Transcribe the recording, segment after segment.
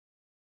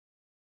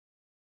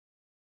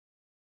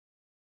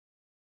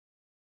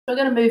So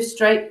we're going to move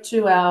straight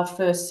to our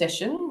first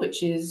session,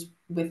 which is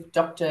with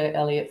Dr.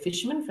 Elliot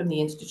Fishman from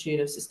the Institute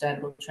of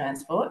Sustainable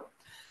Transport.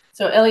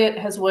 So Elliot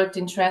has worked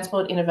in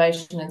transport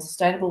innovation and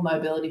sustainable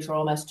mobility for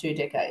almost 2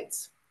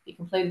 decades. He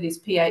completed his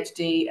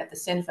PhD at the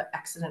Centre for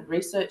Accident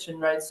Research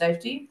and Road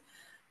Safety.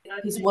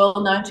 He's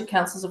well known to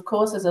councils, of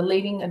course, as a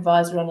leading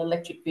advisor on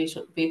electric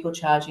vehicle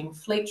charging,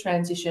 fleet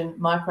transition,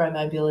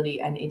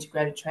 micro-mobility and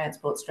integrated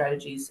transport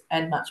strategies,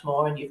 and much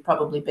more. And you've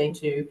probably been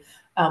to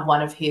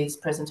one of his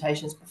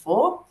presentations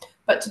before.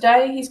 But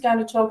today he's going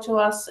to talk to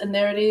us, and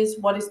there it is,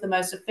 what is the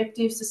most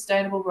effective,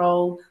 sustainable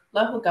role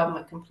local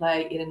government can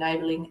play in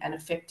enabling an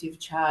effective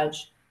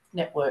charge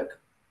network.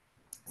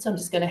 So I'm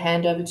just going to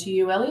hand over to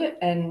you, Elliot,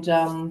 and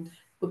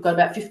we've got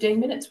about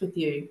 15 minutes with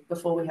you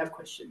before we have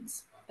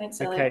questions.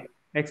 Thanks, Elliot. Okay,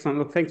 excellent.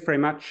 Look, thanks very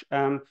much.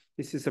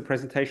 This is a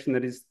presentation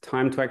that is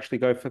timed to actually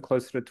go for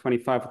closer to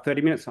 25 or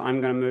 30 minutes. So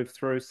I'm going to move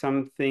through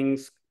some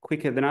things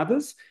quicker than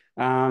others,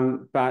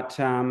 but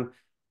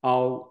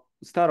I'll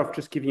start off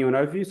just giving you an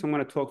overview. So I'm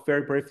going to talk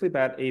very briefly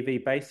about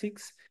EV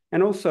basics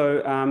and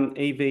also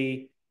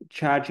EV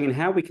charging and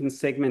how we can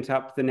segment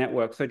up the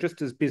network. So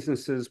just as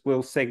businesses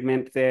will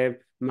segment their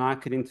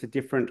market into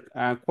different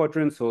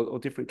quadrants or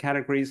different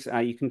categories,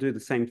 you can do the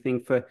same thing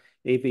for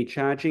EV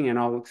charging, and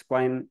I'll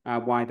explain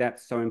why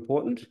that's so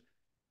important.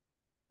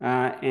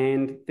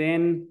 And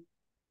then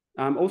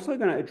I'm also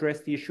going to address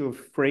the issue of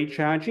free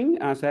charging.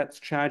 So that's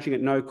charging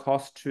at no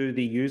cost to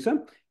the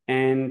user.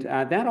 And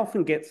that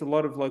often gets a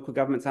lot of local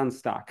governments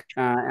unstuck.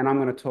 And I'm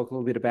going to talk a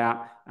little bit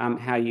about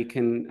how you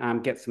can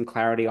get some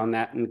clarity on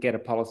that and get a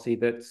policy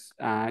that's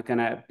going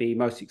to be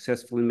most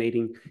successful in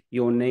meeting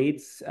your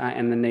needs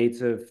and the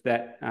needs of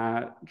that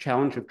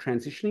challenge of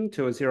transitioning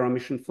to a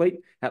zero-emission fleet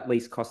at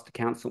least cost to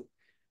council.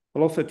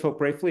 We'll also talk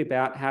briefly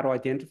about how to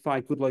identify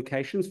good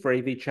locations for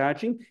EV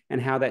charging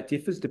and how that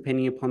differs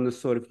depending upon the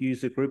sort of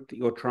user group that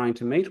you're trying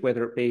to meet,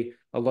 whether it be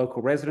a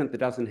local resident that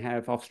doesn't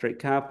have off-street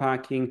car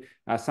parking,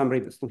 somebody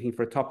that's looking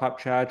for a top-up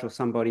charge, or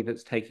somebody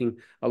that's taking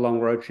a long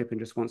road trip and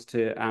just wants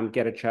to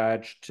get a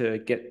charge to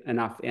get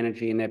enough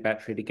energy in their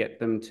battery to get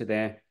them to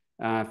their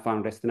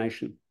final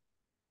destination.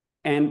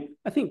 And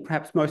I think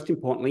perhaps most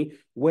importantly,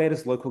 where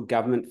does local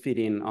government fit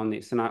in on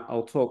this? And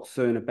I'll talk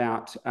soon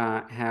about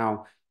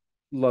how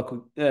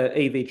local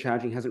EV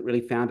charging hasn't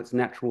really found its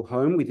natural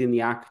home within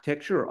the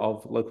architecture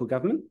of local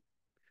government.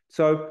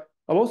 So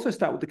I'll also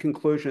start with the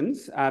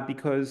conclusions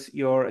because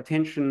your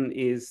attention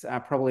is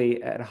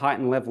probably at a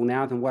heightened level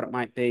now than what it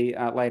might be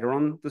later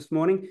on this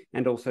morning,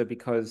 and also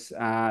because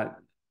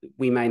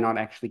we may not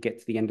actually get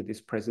to the end of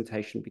this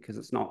presentation because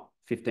it's not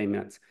 15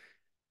 minutes.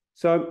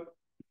 So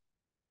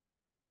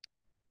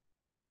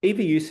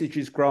EV usage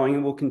is growing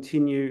and will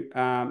continue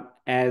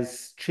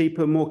as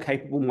cheaper, more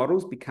capable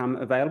models become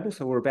available.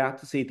 So we're about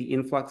to see the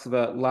influx of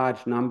a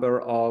large number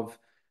of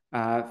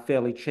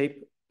fairly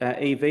cheap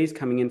EVs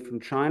coming in from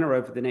China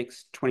over the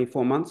next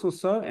 24 months or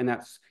so, and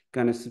that's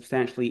going to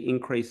substantially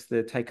increase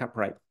the take-up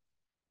rate.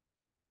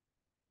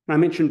 I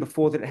mentioned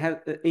before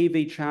that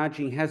EV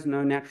charging has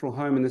no natural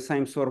home in the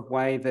same sort of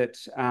way that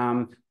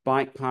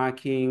bike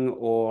parking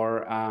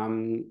or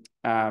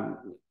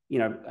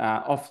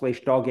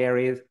off-leash dog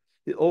areas.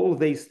 All of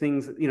these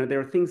things,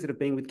 there are things that have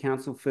been with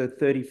council for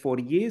 30,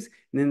 40 years,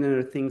 and then there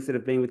are things that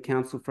have been with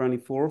council for only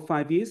 4 or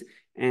 5 years,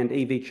 and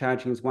EV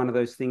charging is one of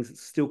those things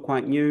that's still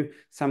quite new.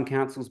 Some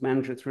councils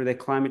manage it through their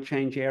climate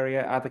change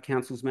area, other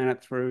councils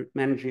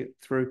manage it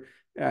through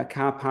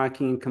car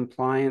parking and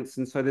compliance,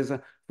 and so there's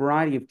a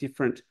variety of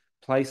different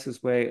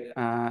places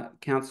where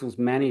councils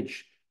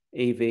manage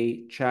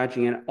EV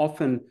charging, and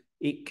often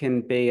it can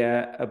be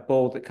a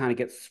ball that kind of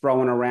gets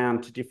thrown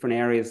around to different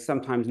areas.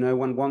 Sometimes no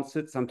one wants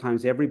it,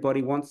 sometimes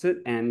everybody wants it,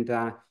 and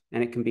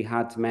it can be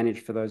hard to manage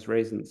for those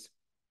reasons.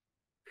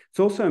 It's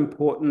also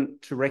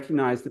important to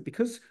recognise that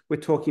because we're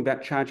talking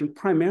about charging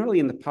primarily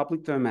in the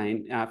public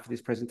domain for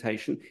this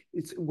presentation,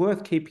 it's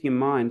worth keeping in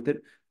mind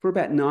that for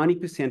about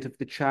 90% of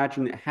the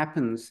charging that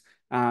happens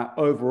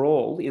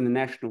overall in the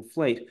national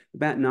fleet,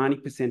 about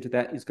 90% of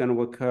that is going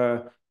to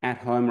occur at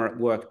home or at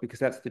work because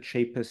that's the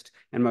cheapest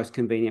and most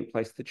convenient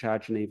place to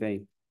charge an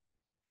EV.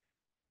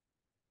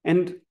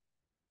 And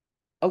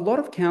a lot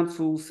of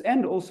councils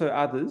and also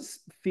others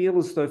feel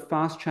as though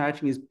fast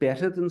charging is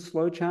better than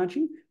slow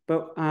charging,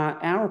 but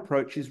our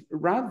approach is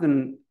rather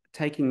than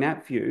taking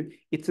that view,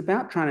 it's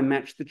about trying to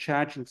match the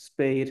charging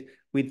speed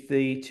with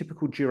the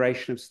typical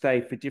duration of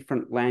stay for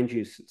different land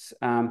uses.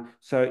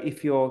 So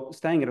if you're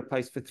staying at a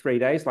place for 3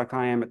 days, like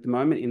I am at the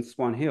moment in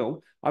Swan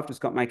Hill, I've just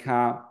got my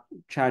car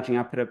charging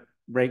up at a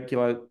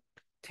regular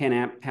 10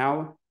 amp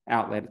power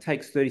outlet. It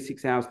takes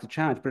 36 hours to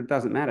charge, but it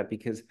doesn't matter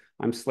because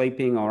I'm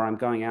sleeping or I'm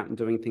going out and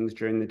doing things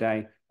during the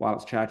day while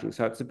it's charging.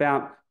 So it's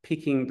about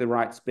picking the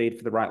right speed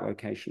for the right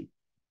location.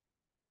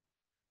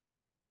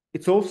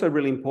 It's also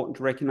really important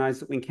to recognise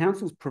that when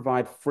councils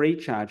provide free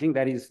charging,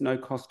 that is no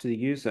cost to the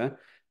user,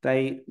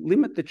 they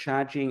limit the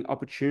charging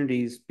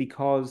opportunities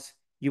because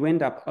you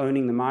end up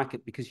owning the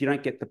market because you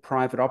don't get the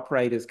private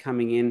operators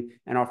coming in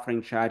and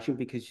offering charging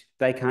because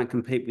they can't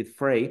compete with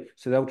free,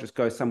 so they'll just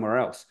go somewhere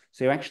else.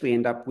 So you actually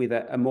end up with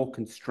a more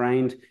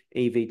constrained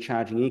EV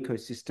charging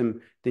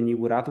ecosystem than you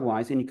would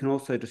otherwise. And you can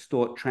also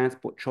distort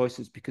transport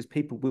choices because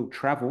people will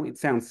travel. It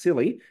sounds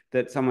silly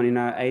that someone in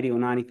an $80,000 or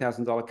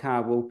 $90,000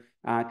 car will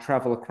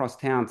travel across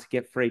town to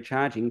get free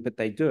charging, but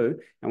they do.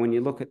 And when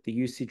you look at the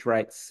usage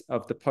rates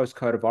of the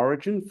postcode of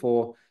origin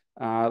for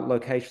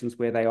locations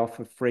where they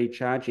offer free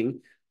charging,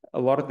 a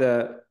lot of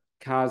the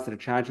cars that are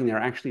charging there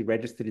are actually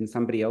registered in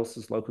somebody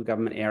else's local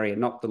government area,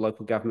 not the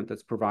local government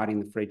that's providing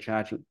the free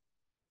charging.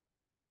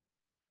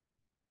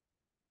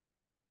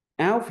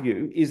 Our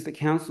view is that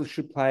councils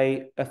should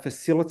play a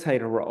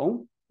facilitator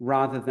role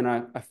rather than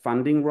a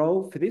funding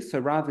role for this. So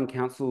rather than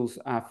councils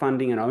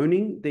funding and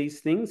owning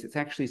these things, it's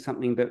actually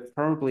something that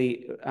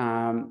probably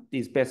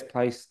is best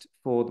placed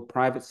for the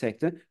private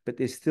sector, but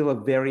there's still a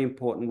very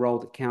important role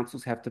that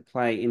councils have to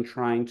play in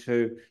trying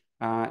to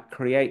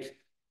create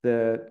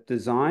the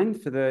design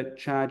for the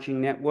charging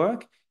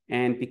network.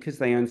 And because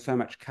they own so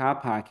much car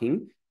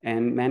parking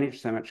and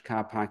manage so much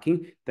car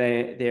parking,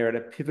 they're at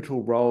a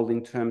pivotal role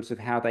in terms of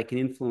how they can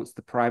influence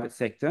the private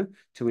sector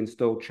to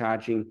install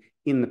charging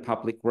in the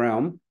public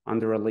realm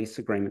under a lease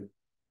agreement.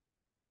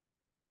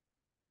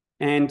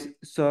 And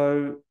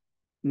so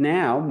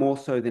now, more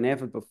so than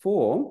ever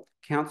before,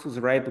 councils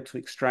are able to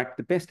extract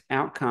the best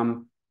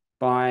outcome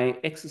by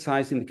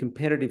exercising the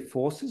competitive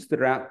forces that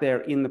are out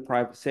there in the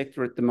private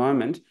sector at the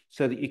moment,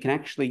 so that you can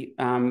actually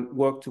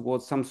work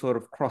towards some sort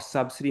of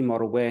cross-subsidy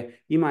model where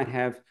you might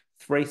have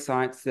 3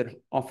 sites that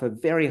offer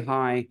very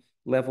high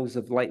levels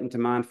of latent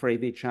demand for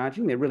EV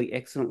charging. They're really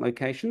excellent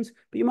locations,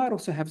 but you might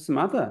also have some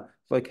other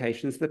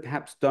locations that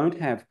perhaps don't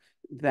have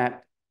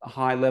that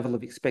high level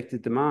of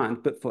expected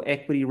demand, but for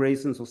equity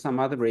reasons or some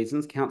other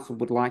reasons, council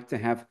would like to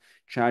have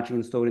charging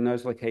installed in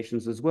those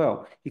locations as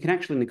well. You can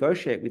actually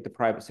negotiate with the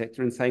private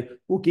sector and say,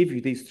 we'll give you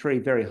these 3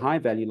 very high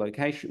value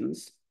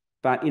locations,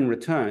 but in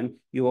return,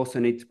 you also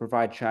need to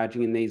provide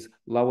charging in these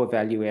lower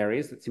value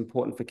areas that's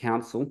important for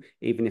council,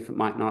 even if it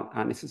might not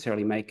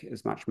necessarily make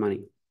as much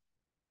money.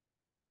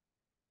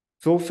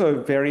 It's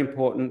also very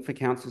important for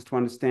councils to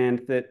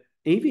understand that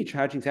EV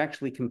charging is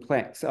actually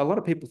complex. A lot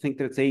of people think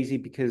that it's easy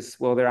because,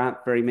 well, there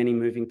aren't very many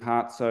moving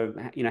parts, so,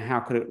 you know, how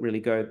could it really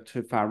go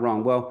too far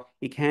wrong? Well,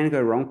 it can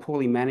go wrong.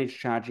 Poorly managed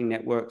charging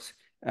networks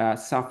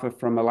suffer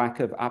from a lack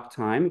of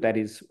uptime, that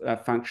is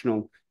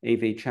functional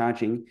EV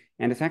charging,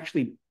 and it's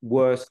actually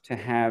worse to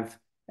have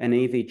an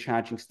EV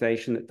charging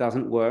station that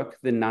doesn't work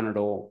than none at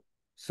all.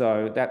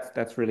 So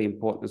that's really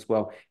important as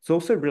well. It's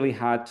also really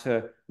hard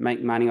to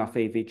make money off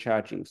EV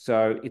charging.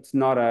 So it's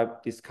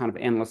not this kind of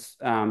endless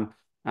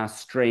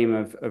stream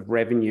of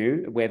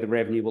revenue where the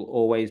revenue will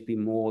always be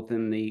more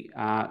than the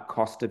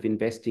cost of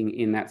investing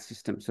in that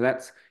system. So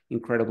that's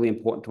incredibly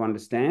important to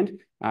understand.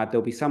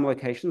 There'll be some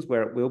locations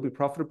where it will be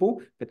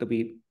profitable, but there'll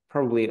be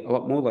probably a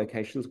lot more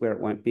locations where it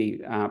won't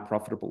be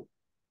profitable.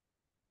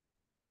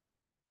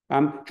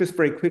 Just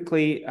very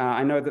quickly,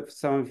 I know that for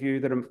some of you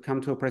that have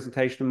come to a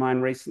presentation of mine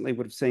recently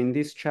would have seen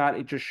this chart.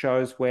 It just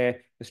shows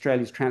where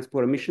Australia's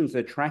transport emissions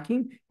are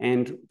tracking,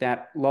 and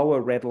that lower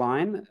red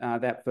line,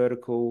 that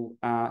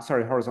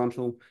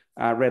horizontal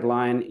red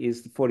line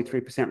is the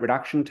 43%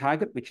 reduction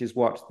target, which is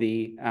what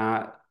the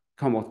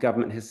Commonwealth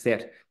Government has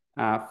set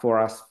for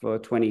us for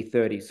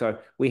 2030. So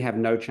we have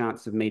no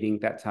chance of meeting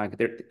that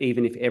target.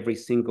 Even if every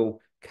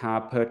single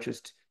car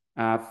purchased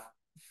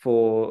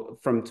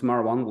from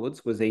tomorrow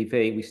onwards was EV,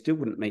 we still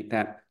wouldn't meet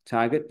that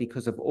target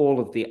because of all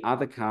of the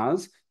other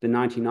cars, the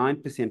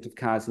 99% of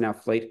cars in our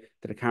fleet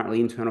that are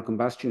currently internal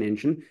combustion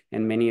engine,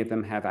 and many of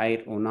them have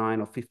 8 or 9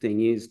 or 15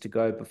 years to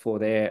go before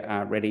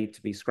they're ready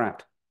to be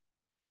scrapped.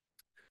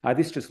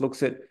 This just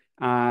looks at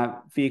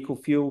vehicle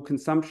fuel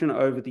consumption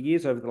over the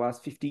years, over the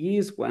last 50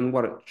 years, and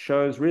what it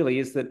shows really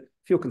is that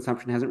fuel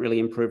consumption hasn't really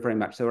improved very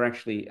much. So we're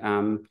actually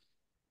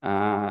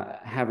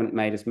haven't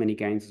made as many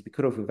gains as we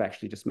could have. We've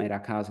actually just made our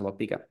cars a lot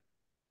bigger.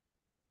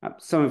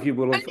 Some of you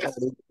will have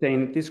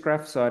seen this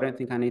graph, so I don't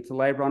think I need to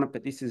labour on it,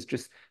 but this is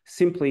just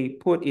simply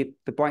put it,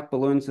 the black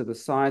balloons are the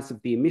size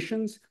of the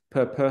emissions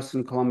per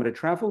person kilometre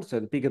travelled. So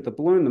the bigger the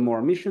balloon, the more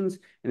emissions.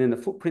 And then the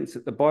footprints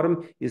at the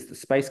bottom is the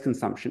space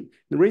consumption.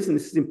 The reason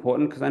this is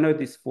important, because I know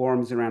this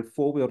forum is around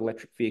 4-wheeled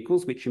electric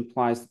vehicles, which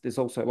implies that there's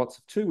also lots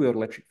of 2-wheeled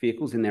electric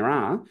vehicles, and there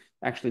are.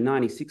 Actually,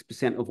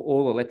 96% of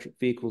all electric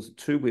vehicles are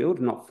 2-wheeled,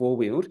 not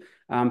 4-wheeled.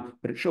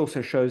 But it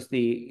also shows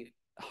the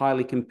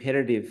highly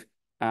competitive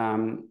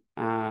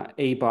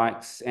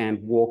e-bikes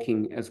and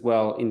walking as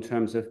well in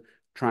terms of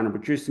trying to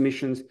reduce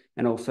emissions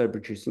and also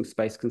reducing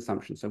space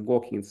consumption. So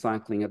walking and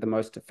cycling are the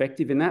most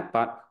effective in that,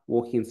 but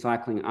walking and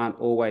cycling aren't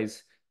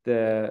always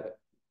the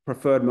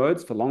preferred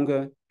modes for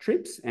longer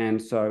trips.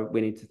 And so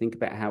we need to think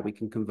about how we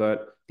can convert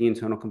the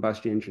internal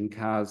combustion engine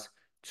cars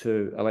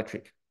to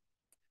electric.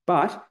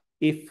 But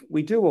if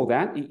we do all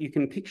that, you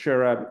can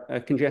picture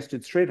a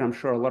congested street. I'm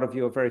sure a lot of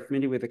you are very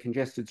familiar with a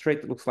congested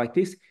street that looks like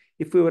this.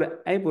 If we were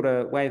able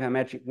to wave our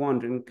magic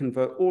wand and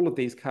convert all of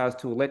these cars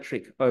to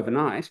electric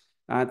overnight,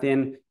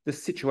 then the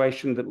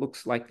situation that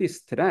looks like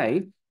this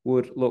today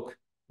would look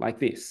like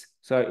this.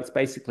 So it's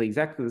basically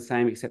exactly the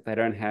same, except they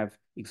don't have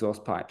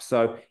exhaust pipes.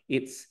 So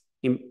it's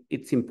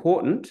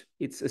important,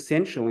 it's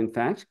essential, in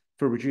fact,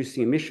 for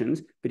reducing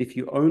emissions. But if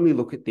you only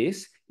look at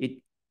this,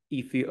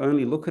 if you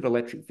only look at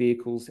electric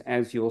vehicles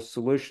as your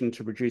solution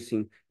to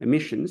reducing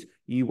emissions,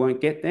 you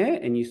won't get there,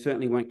 and you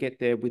certainly won't get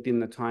there within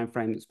the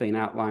timeframe that's been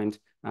outlined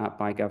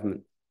by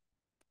government.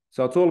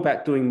 So it's all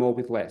about doing more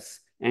with less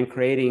and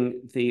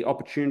creating the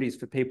opportunities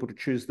for people to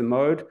choose the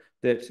mode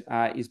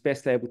that is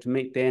best able to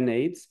meet their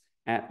needs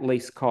at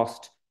least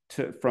cost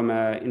from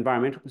an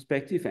environmental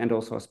perspective and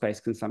also a space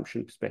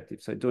consumption perspective.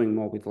 So doing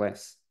more with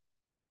less.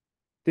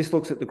 This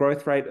looks at the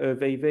growth rate of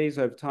EVs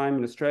over time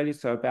in Australia.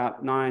 So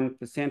about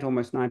 9%,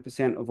 almost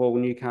 9% of all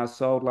new cars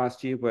sold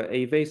last year were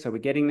EV. So we're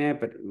getting there,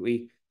 but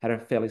we had a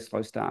fairly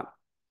slow start.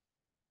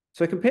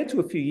 So compared to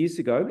a few years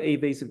ago,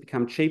 EVs have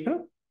become cheaper.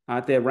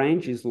 Their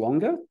range is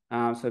longer.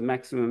 So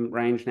maximum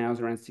range now is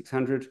around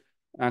 600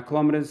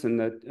 kilometres, and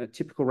the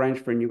typical range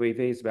for a new EV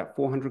is about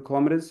 400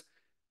 kilometres.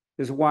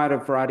 There's a wider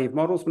variety of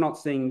models. We're not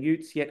seeing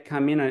utes yet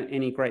come in at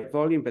any great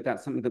volume, but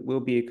that's something that will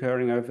be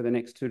occurring over the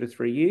next 2 to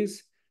 3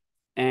 years.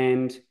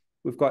 And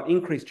we've got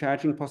increased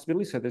charging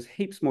possibilities. So there's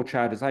heaps more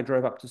chargers. I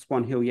drove up to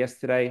Swan Hill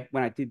yesterday.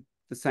 When I did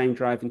the same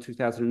drive in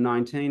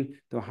 2019,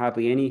 there were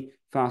hardly any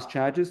fast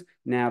chargers.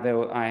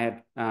 Now I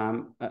had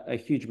a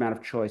huge amount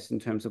of choice in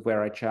terms of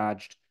where I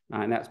charged.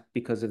 And that's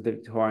because of the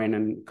Victorian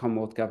and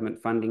Commonwealth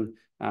government funding,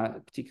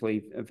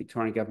 particularly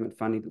Victorian government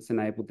funding that's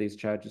enabled these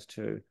chargers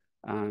to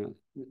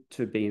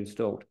be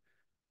installed.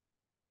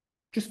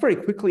 Just very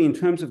quickly, in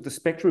terms of the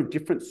spectrum of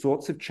different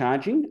sorts of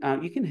charging,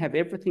 you can have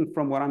everything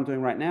from what I'm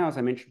doing right now, as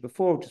I mentioned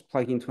before, just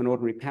plug into an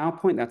ordinary power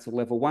point, that's a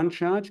level 1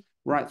 charge,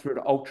 right through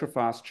to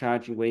ultra-fast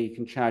charging, where you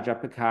can charge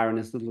up a car in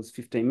as little as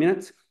 15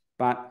 minutes.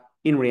 But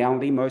in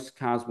reality, most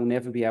cars will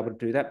never be able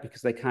to do that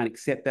because they can't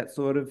accept that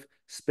sort of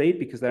speed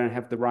because they don't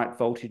have the right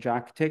voltage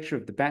architecture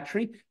of the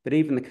battery. But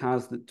even the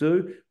cars that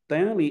do, they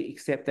only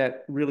accept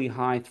that really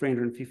high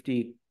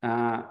 350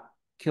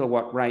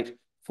 kilowatt rate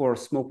for a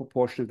small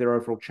proportion of their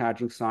overall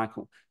charging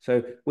cycle.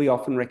 So we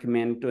often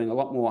recommend doing a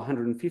lot more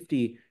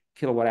 150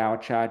 kilowatt hour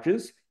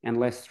charges and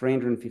less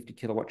 350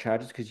 kilowatt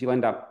charges, because you'll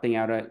end up being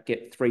able to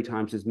get 3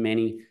 times as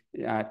many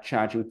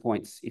charging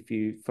points if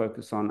you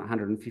focus on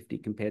 150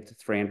 compared to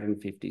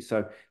 350.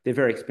 So they're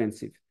very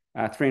expensive.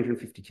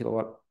 350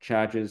 kilowatt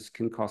charges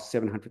can cost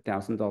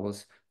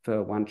 $700,000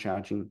 for one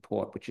charging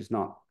port, which is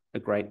not a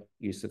great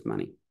use of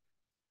money.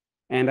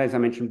 And as I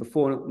mentioned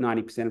before,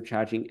 90% of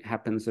charging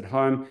happens at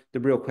home. The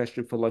real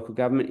question for local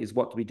government is,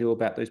 what do we do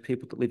about those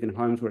people that live in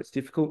homes where it's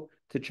difficult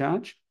to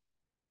charge?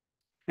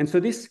 And so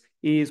this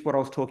is what I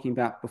was talking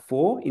about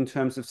before in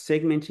terms of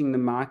segmenting the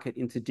market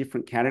into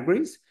different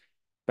categories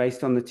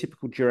based on the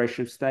typical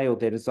duration of stay or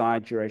their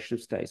desired duration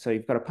of stay. So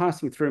you've got a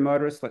passing through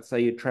motorist. Let's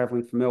say you're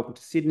traveling from Melbourne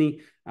to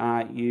Sydney.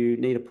 You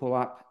need to pull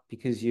up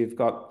because you've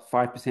got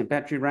 5%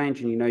 battery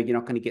range and you know you're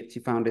not going to get to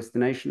your final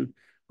destination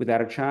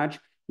without a charge.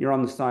 You're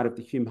on the side of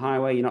the Hume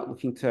Highway. You're not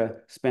looking to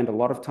spend a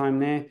lot of time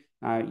there.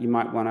 You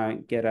might want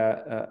to get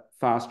a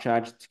fast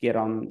charge to get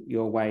on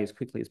your way as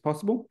quickly as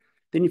possible.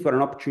 Then you've got an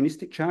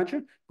opportunistic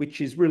charger,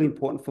 which is really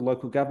important for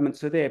local government.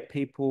 So they're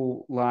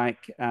people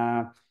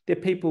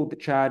that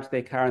charge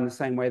their car in the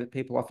same way that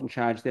people often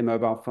charge their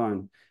mobile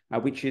phone,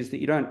 which is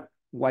that you don't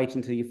wait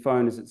until your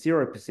phone is at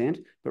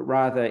 0%, but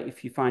rather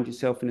if you find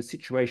yourself in a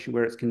situation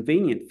where it's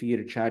convenient for you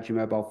to charge your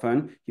mobile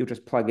phone, you'll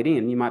just plug it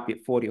in. You might be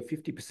at 40 or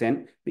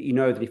 50%, but you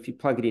know that if you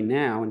plug it in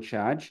now and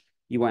charge,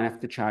 you won't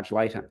have to charge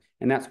later.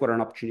 And that's what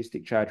an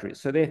opportunistic charger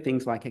is. So they're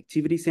things like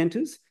activity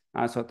centres.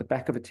 So at the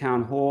back of a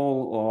town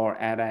hall or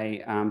at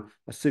a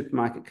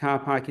supermarket car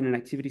park in an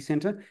activity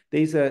centre.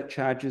 These are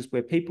charges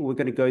where people were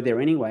going to go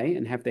there anyway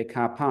and have their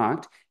car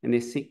parked, and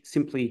they're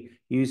simply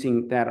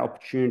using that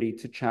opportunity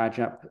to charge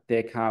up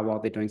their car while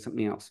they're doing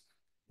something else.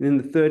 And then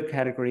the third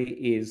category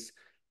is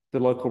the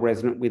local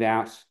resident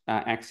without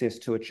access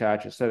to a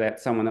charger. So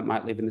that's someone that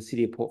might live in the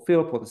city of Port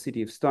Phillip or the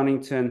city of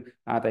Stonington.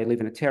 They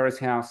live in a terrace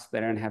house.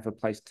 They don't have a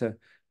place to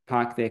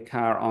park their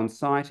car on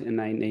site, and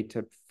they need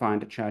to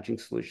find a charging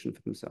solution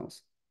for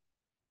themselves.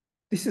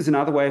 This is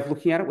another way of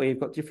looking at it, where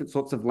you've got different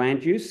sorts of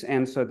land use.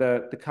 And so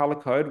the colour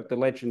code, the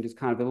legend is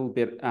kind of a little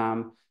bit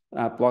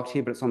blocked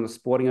here, but it's on the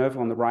sporting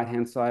oval on the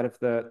right-hand side of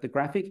the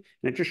graphic.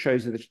 And it just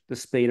shows you the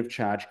speed of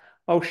charge.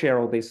 I'll share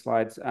all these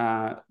slides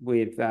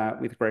with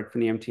Greg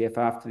from the MTF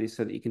after this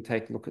so that you can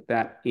take a look at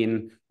that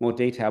in more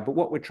detail. But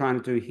what we're trying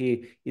to do here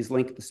is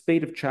link the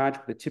speed of charge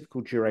with the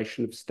typical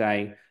duration of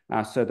stay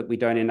so that we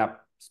don't end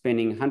up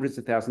spending hundreds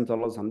of thousands of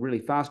dollars on really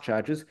fast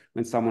chargers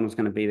when someone was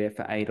going to be there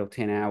for 8 or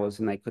 10 hours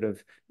and they could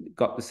have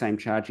got the same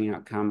charging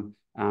outcome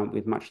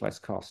with much less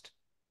cost.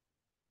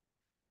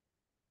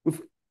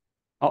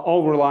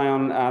 I'll rely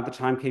on the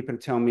timekeeper to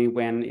tell me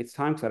when it's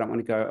time because I don't want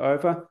to go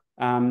over.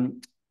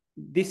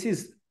 This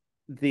is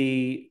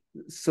the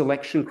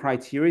selection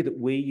criteria that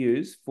we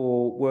use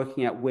for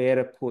working out where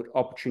to put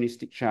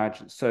opportunistic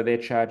charges. So they're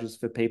charges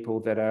for people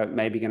that are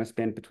maybe going to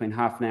spend between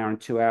half an hour and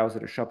 2 hours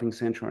at a shopping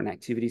centre or an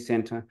activity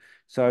centre.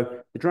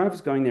 So the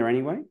driver's going there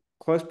anyway,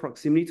 close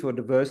proximity to a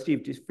diversity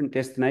of different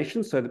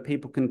destinations so that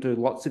people can do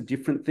lots of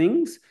different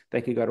things.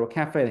 They could go to a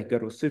cafe, they could go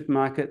to a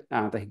supermarket,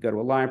 they could go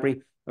to a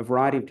library, a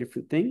variety of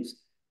different things.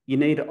 You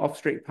need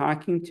off-street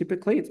parking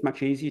typically. It's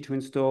much easier to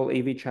install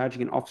EV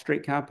charging in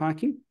off-street car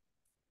parking.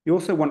 You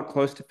also want it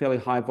close to fairly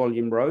high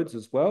volume roads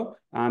as well,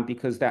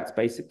 because that's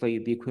basically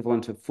the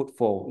equivalent of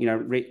footfall. You know,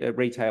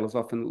 retailers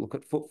often look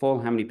at footfall,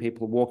 how many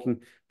people are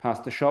walking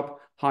past the shop.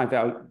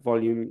 High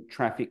volume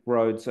traffic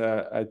roads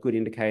are a good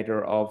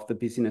indicator of the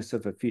busyness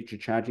of a future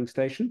charging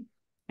station.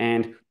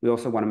 And we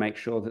also want to make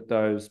sure that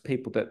those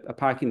people that are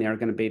parking there are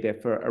going to be there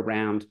for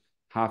around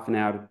half an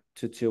hour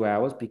to 2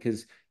 hours,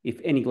 because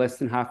if any less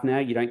than half an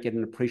hour, you don't get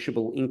an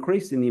appreciable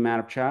increase in the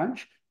amount of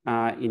charge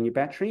in your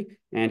battery,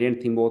 and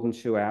anything more than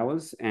 2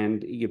 hours,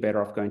 and you're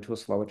better off going to a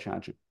slower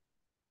charger.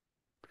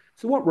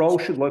 So what role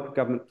should local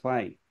government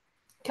play?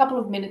 A couple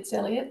of minutes,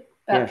 Elliot.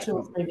 About 2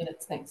 or 3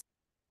 minutes, thanks.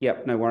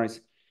 Yep, no worries.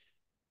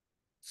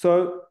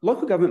 So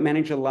local government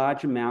manage a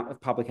large amount of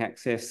public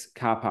access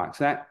car parks.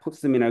 That puts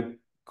them in a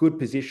good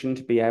position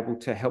to be able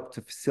to help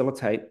to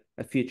facilitate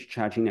a future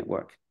charging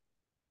network.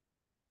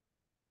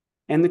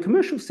 And the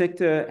commercial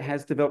sector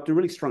has developed a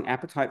really strong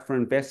appetite for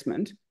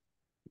investment.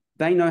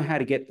 They know how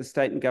to get the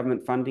state and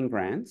government funding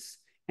grants,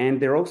 and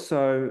they're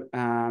also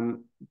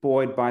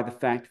buoyed by the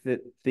fact that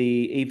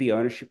the EV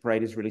ownership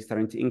rate is really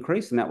starting to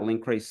increase, and that will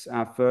increase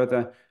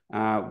further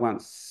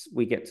once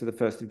we get to the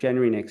 1st of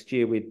January next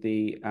year with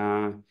the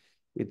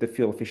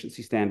fuel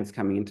efficiency standards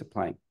coming into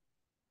play.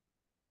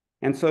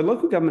 And so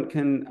local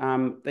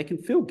government they can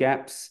fill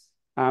gaps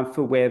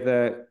for where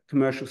the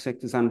commercial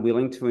sector is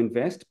unwilling to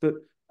invest, but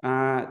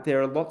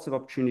there are lots of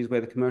opportunities where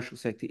the commercial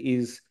sector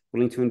is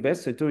willing to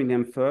invest. So doing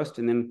them first,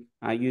 and then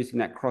using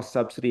that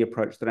cross-subsidy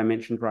approach that I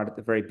mentioned right at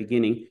the very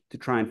beginning to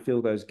try and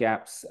fill those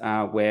gaps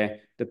where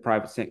the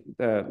private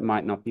sector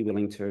might not be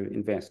willing to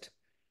invest.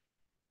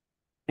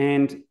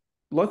 And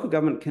local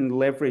government can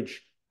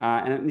leverage,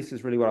 and this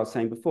is really what I was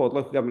saying before,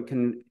 local government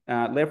can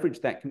leverage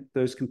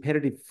those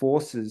competitive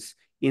forces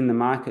in the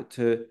market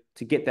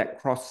to get that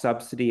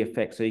cross-subsidy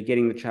effect, so you're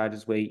getting the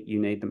charges where you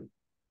need them.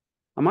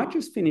 I might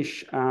just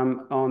finish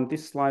on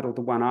this slide or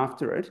the one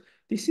after it.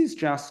 This is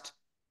just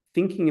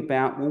thinking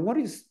about, well, what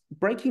is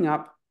breaking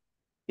up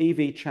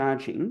EV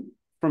charging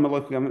from a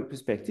local government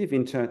perspective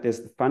into, there's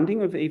the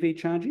funding of EV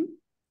charging,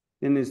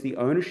 then there's the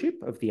ownership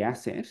of the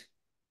asset,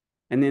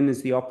 and then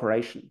there's the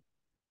operation.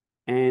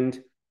 And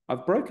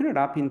I've broken it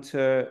up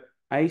into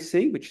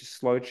AC, which is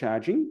slow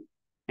charging,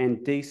 and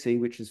DC,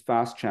 which is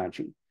fast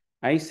charging.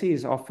 AC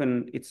is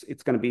often,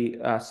 it's going to be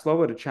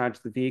slower to charge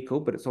the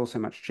vehicle, but it's also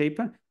much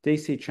cheaper.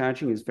 DC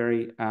charging is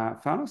very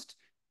fast,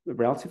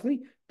 relatively,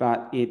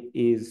 but it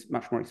is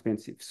much more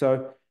expensive.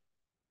 So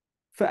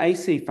for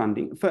AC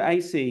funding, for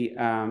AC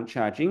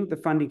charging, the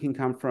funding can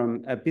come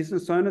from a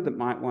business owner that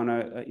might want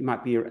to, it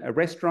might be a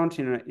restaurant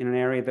in an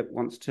area that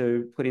wants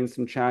to put in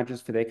some charges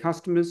for their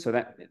customers, so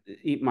that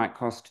it might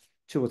cost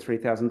 $2,000 or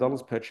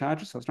 $3,000 per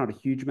charger, so it's not a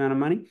huge amount of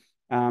money.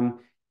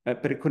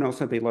 But it can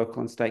also be local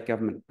and state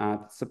government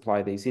that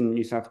supply these. In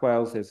New South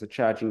Wales, there's a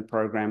charging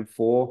program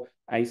for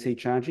AC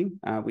charging,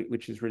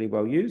 which is really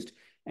well used.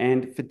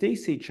 And for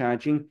DC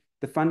charging,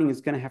 the funding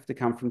is going to have to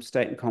come from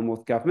state and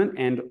Commonwealth government,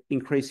 and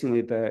increasingly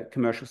the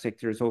commercial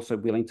sector is also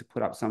willing to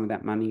put up some of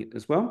that money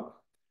as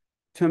well.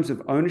 In terms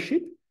of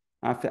ownership,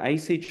 for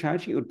AC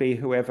charging, it would be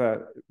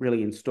whoever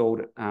really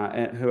installed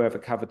it, whoever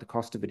covered the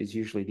cost of it is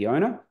usually the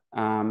owner.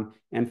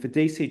 And for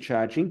DC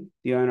charging,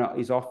 the owner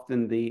is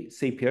often the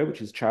CPO,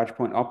 which is charge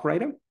point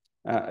operator,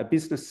 a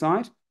business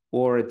site,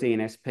 or a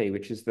DNSP,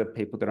 which is the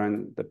people that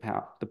own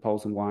the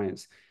poles and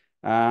wires.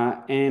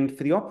 And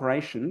for the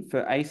operation,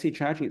 for AC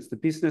charging, it's the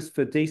business.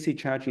 For DC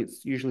charging,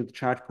 it's usually the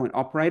charge point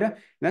operator. And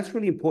that's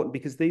really important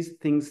because these are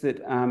things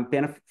that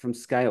benefit from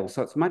scale.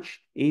 So it's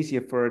much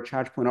easier for a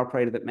charge point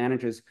operator that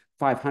manages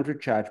 500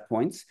 charge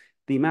points.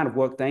 The amount of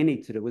work they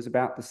need to do is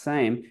about the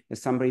same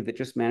as somebody that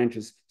just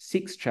manages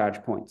 6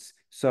 charge points.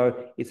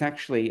 So it's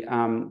actually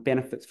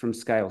benefits from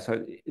scale.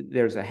 So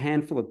there's a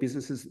handful of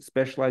businesses that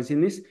specialize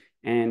in this,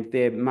 and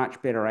they're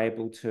much better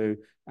able to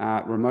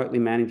remotely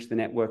manage the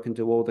network and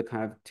do all the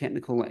kind of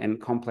technical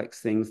and complex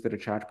things that a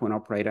charge point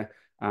operator,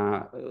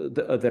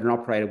 that an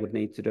operator would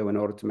need to do in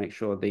order to make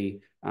sure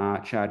the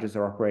chargers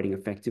are operating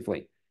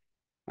effectively.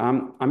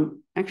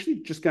 I'm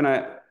actually just going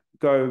to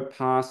go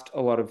past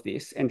a lot of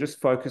this and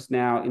just focus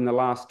now in the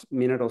last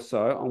minute or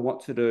so on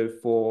what to do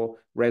for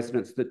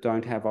residents that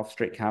don't have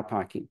off-street car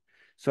parking.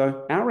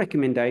 So our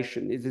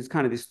recommendation is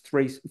kind of this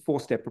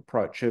 4-step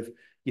approach of,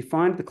 you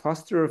find the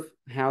cluster of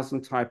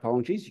housing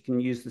typologies, you can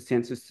use the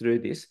census to do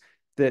this,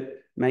 that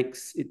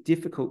makes it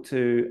difficult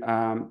to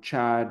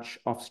charge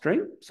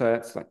off-street. So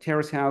that's like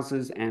terrace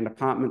houses and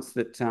apartments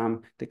that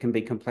can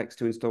be complex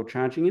to install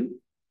charging in.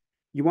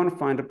 you want to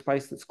find a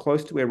place that's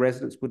close to where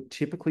residents would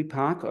typically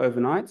park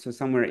overnight. So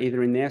somewhere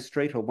either in their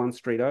street or one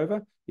street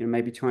over,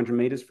 maybe 200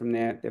 metres from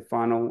their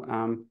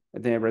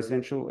their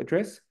residential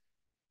address.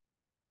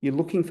 You're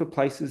looking for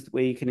places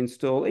where you can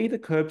install either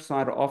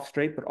curbside or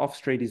off-street, but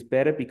off-street is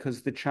better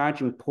because the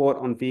charging port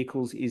on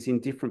vehicles is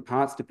in different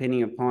parts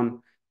depending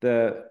upon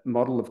the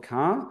model of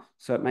car.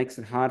 So it makes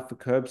it hard for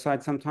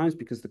curbside sometimes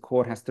because the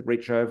cord has to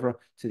reach over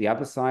to the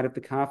other side of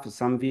the car for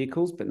some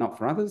vehicles, but not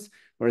for others.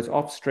 Whereas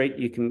off-street,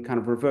 you can kind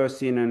of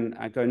reverse in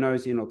and go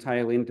nose in or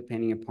tail in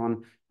depending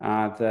upon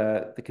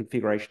the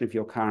configuration of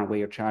your car and where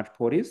your charge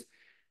port is.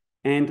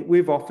 And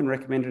we've often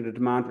recommended a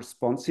demand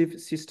responsive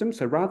system.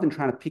 So rather than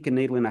trying to pick a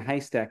needle in a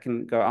haystack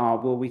and go,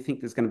 oh, well, we think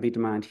there's going to be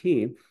demand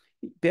here,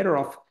 better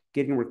off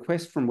getting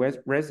requests from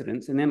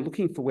residents and then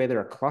looking for where there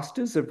are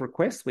clusters of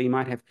requests where you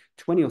might have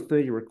 20 or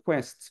 30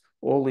 requests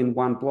all in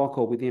one block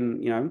or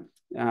within,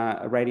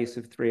 a radius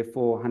of 300 or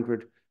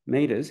 400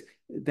 meters.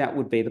 That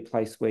would be the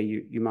place where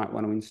you might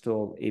want to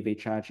install EV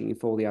charging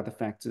if all the other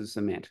factors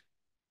are met.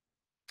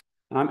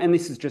 And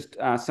this is just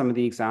some of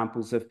the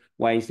examples of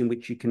ways in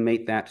which you can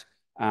meet that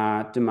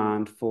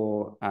demand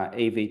for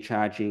EV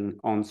charging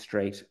on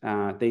street.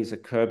 These are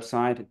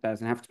curbside. It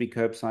doesn't have to be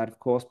curbside, of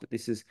course, but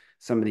this is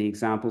some of the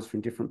examples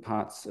from different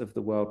parts of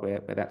the world where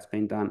that's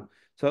been done.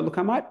 So look,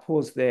 I might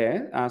pause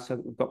there so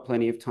that we've got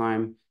plenty of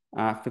time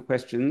for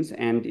questions.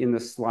 And in the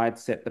slide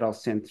set that I'll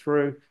send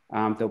through,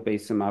 there'll be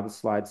some other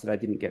slides that I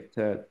didn't get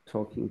to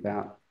talking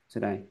about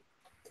today.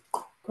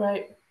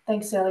 Great.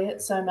 Thanks,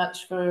 Elliot, so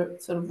much for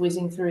sort of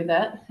whizzing through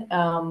that.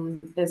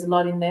 There's a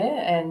lot in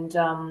there.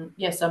 And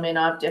yes, I mean,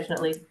 I've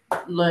definitely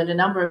learned a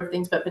number of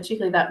things, but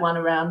particularly that one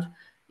around,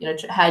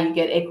 how you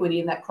get equity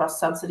in that cross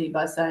subsidy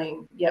by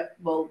saying, yep,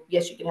 well,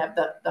 yes, you can have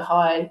the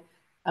high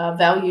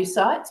value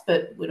sites,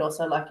 but we'd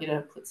also like you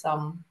to put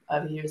some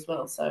over here as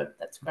well. So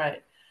that's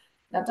great.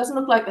 Now, it doesn't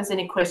look like there's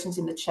any questions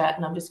in the chat,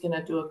 and I'm just going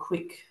to do a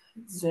quick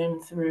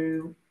zoom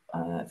through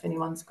if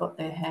anyone's got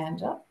their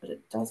hand up, but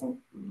it doesn't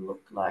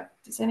look like.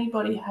 Does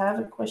anybody have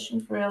a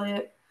question for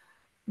Elliot?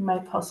 You may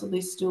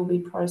possibly still be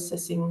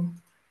processing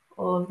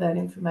all of that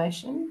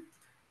information.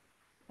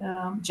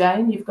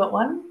 Jane, you've got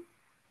one?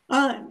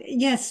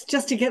 Yes,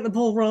 just to get the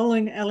ball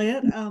rolling,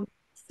 Elliot.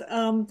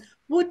 How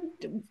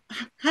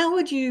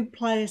would you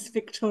place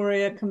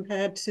Victoria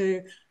compared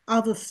to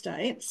other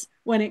states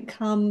when it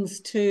comes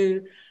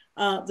to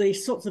the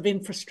sorts of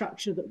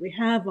infrastructure that we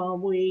have? Are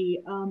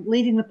we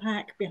leading the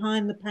pack,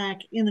 behind the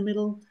pack, in the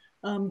middle?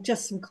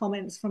 Just some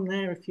comments from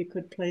there, if you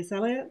could, please,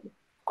 Elliot.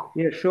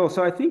 Yeah, sure.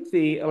 So I think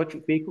the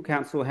Electric Vehicle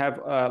Council have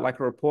like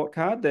a report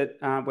card that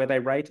where they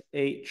rate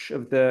each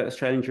of the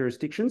Australian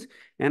jurisdictions,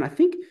 and I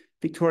think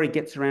Victoria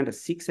gets around a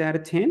 6 out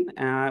of 10,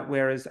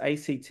 whereas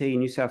ACT and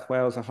New South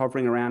Wales are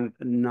hovering around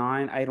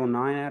 8 or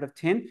 9 out of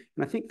 10.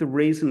 And I think the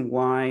reason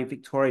why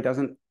Victoria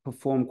doesn't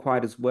perform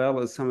quite as well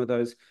as some of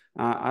those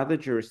other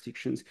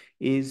jurisdictions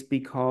is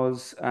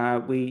because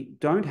we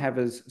don't have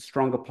as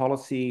strong a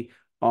policy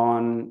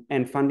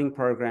and funding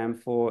program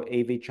for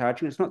EV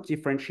charging. It's not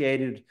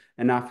differentiated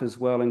enough as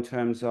well in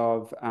terms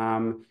of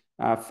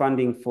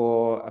funding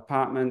for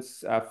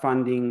apartments,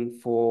 funding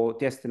for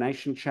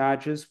destination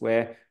charges,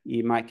 where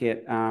you might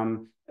get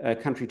a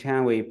country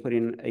town where you put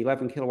in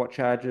 11 kilowatt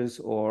chargers,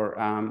 or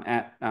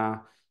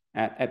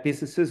at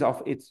businesses.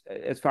 It's,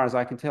 as far as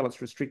I can tell,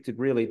 it's restricted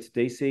really to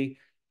DC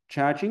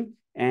charging.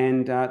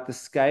 And the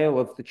scale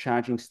of the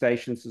charging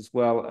stations as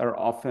well are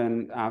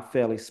often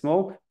fairly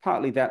small.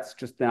 Partly that's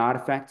just an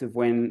artifact of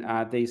when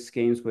these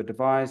schemes were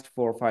devised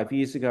 4 or 5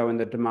 years ago and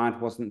the demand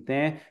wasn't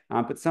there.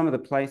 But some of the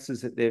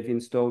places that they've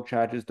installed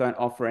chargers don't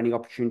offer any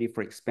opportunity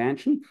for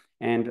expansion.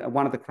 And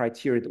one of the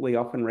criteria that we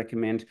often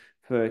recommend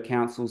for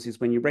councils is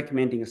when you're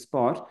recommending a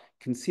spot,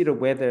 consider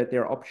whether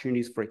there are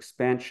opportunities for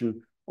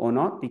expansion or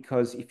not,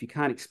 because if you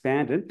can't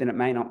expand it, then it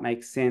may not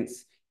make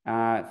sense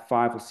 5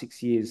 or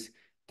 6 years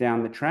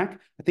down the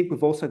track. I think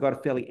we've also got a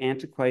fairly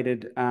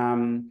antiquated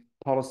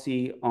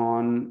policy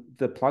on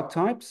the plug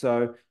type.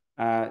 So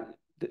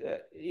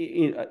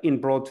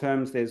in broad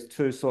terms, there's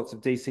 2 sorts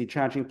of DC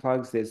charging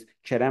plugs. There's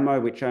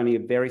CHAdeMO, which only a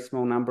very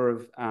small number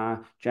of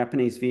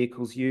Japanese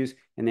vehicles use,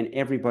 and then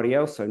everybody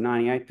else, so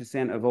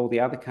 98% of all the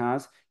other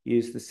cars,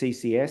 use the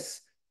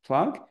CCS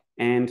plug.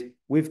 And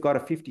we've got a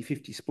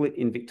 50-50 split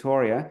in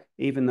Victoria,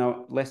 even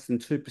though less than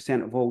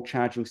 2% of all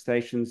charging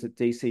stations at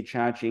DC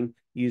charging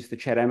use the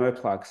CHAdeMO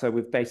plug. So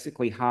we've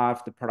basically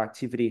halved the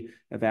productivity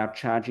of our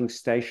charging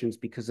stations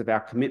because of our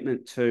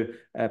commitment to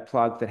a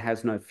plug that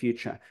has no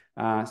future.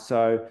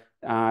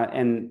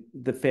 And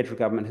the federal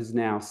government has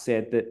now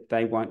said that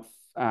they won't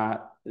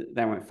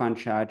fund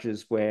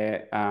charges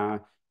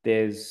where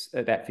there's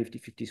that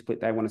 50-50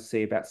 split. They want to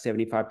see about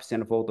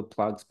 75% of all the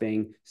plugs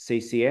being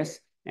CCS.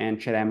 And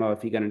CHAdeMO,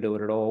 if you're going to do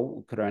it at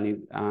all, could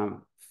only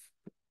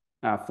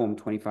form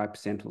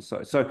 25% or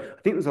so. So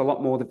I think there's a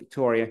lot more that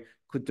Victoria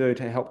could do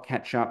to help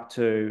catch up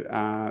to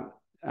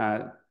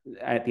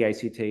at the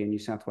ACT in New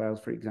South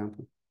Wales, for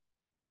example.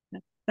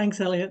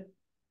 Thanks, Elliot.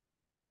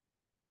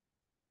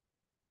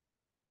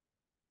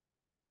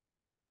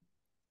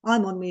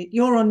 I'm on mute.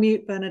 You're on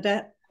mute,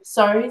 Bernadette.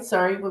 Sorry.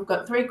 We've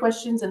got 3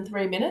 questions and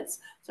 3 minutes.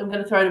 So I'm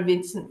going to throw to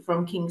Vincent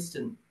from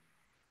Kingston.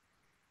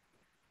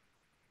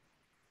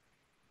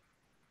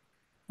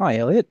 Hi,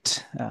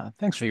 Elliot.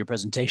 Thanks for your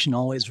presentation.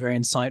 Always very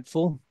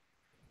insightful.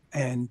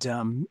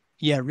 And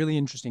yeah, really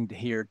interesting to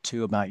hear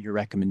too about your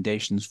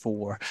recommendations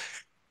for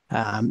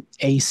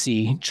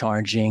AC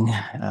charging,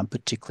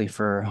 particularly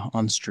for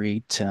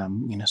on-street.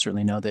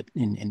 Certainly know that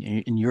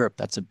in Europe,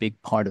 that's a big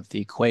part of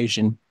the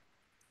equation,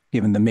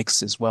 given the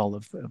mix as well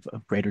of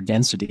greater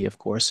density, of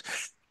course,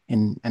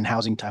 and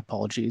housing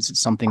typologies. It's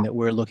something that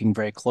we're looking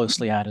very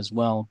closely at as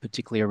well,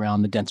 particularly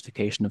around the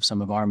densification of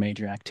some of our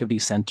major activity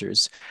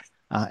centers.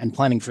 And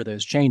planning for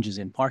those changes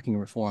in parking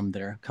reform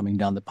that are coming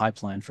down the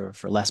pipeline for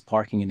less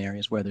parking in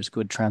areas where there's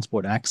good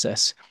transport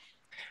access.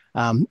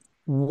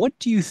 What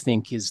do you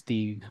think is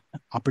the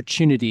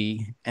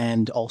opportunity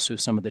and also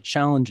some of the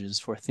challenges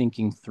for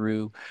thinking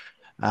through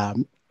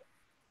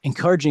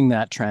encouraging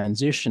that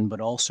transition, but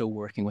also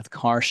working with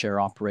car share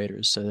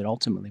operators so that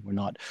ultimately we're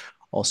not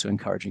also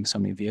encouraging so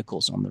many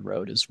vehicles on the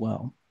road as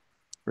well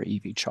for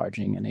EV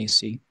charging and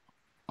AC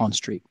on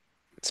street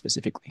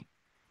specifically?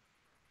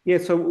 Yeah,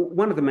 so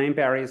one of the main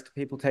barriers to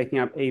people taking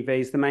up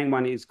EVs, the main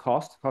one is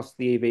cost of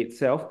the EV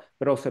itself,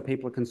 but also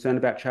people are concerned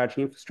about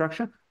charging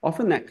infrastructure.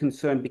 Often that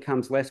concern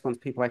becomes less once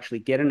people actually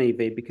get an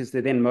EV because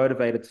they're then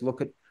motivated to look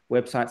at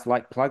websites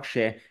like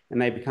PlugShare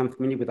and they become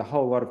familiar with a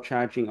whole lot of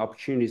charging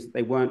opportunities that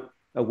they weren't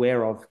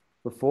aware of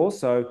before.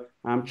 So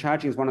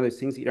charging is one of those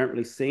things that you don't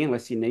really see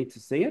unless you need to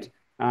see it.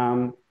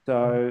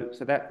 So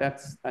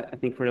that's I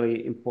think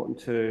really important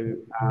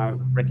to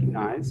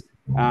recognise.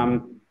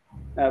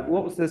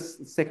 What was the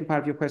second part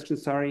of your question?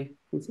 Sorry,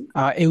 Vincent?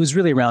 It was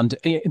really around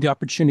the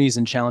opportunities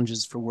and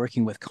challenges for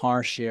working with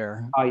car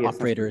share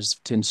operators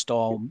to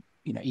install,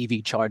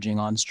 EV charging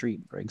on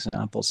street, for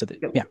example, so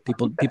that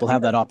people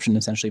have that option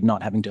essentially of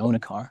not having to own a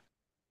car.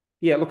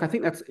 Yeah, look, I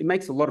think it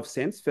makes a lot of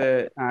sense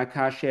for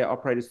car share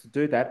operators to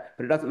do that,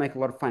 but it doesn't make a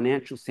lot of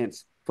financial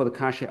sense for the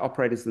car share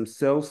operators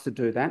themselves to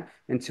do that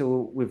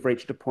until we've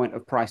reached a point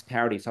of price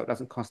parity. So it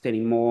doesn't cost any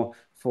more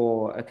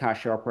for a car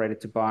share operator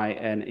to buy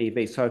an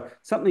EV. So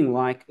something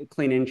like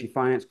Clean Energy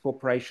Finance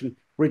Corporation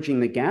bridging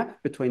the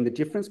gap between the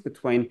difference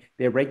between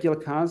their regular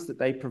cars that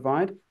they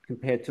provide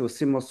compared to a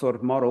similar sort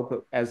of model,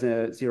 but as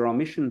a zero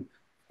emission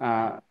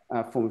form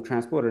of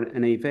transport,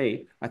 an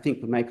EV, I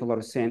think would make a lot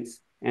of sense.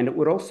 And it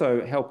would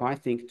also help, I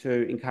think,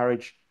 to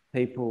encourage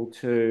people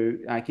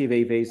to give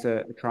EVs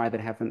a try that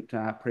haven't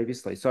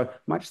previously. So I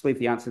might just leave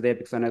the answer there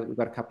because I know that we've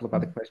got a couple of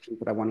other questions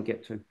that I want to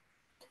get to.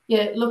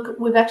 Yeah, look,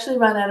 we've actually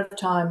run out of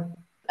time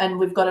and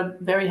we've got a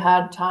very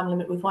hard time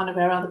limit with one of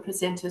our other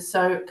presenters.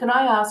 So can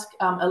I ask,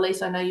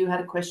 Elise, I know you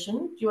had a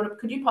question.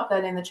 Could you pop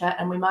that in the chat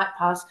and we might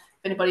pass,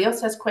 if anybody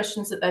else has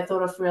questions that they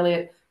thought of for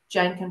Elliot,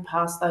 Jane can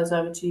pass those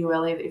over to you,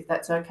 Elliot, if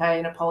that's okay.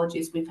 And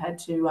apologies, we've had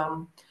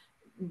to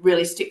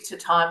really stick to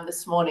time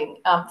this morning.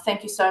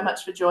 Thank you so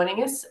much for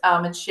joining us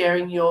and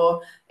sharing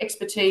your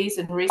expertise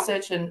and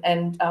research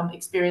and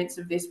experience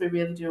of this. We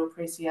really do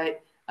appreciate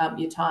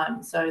your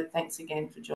time. So thanks again for joining.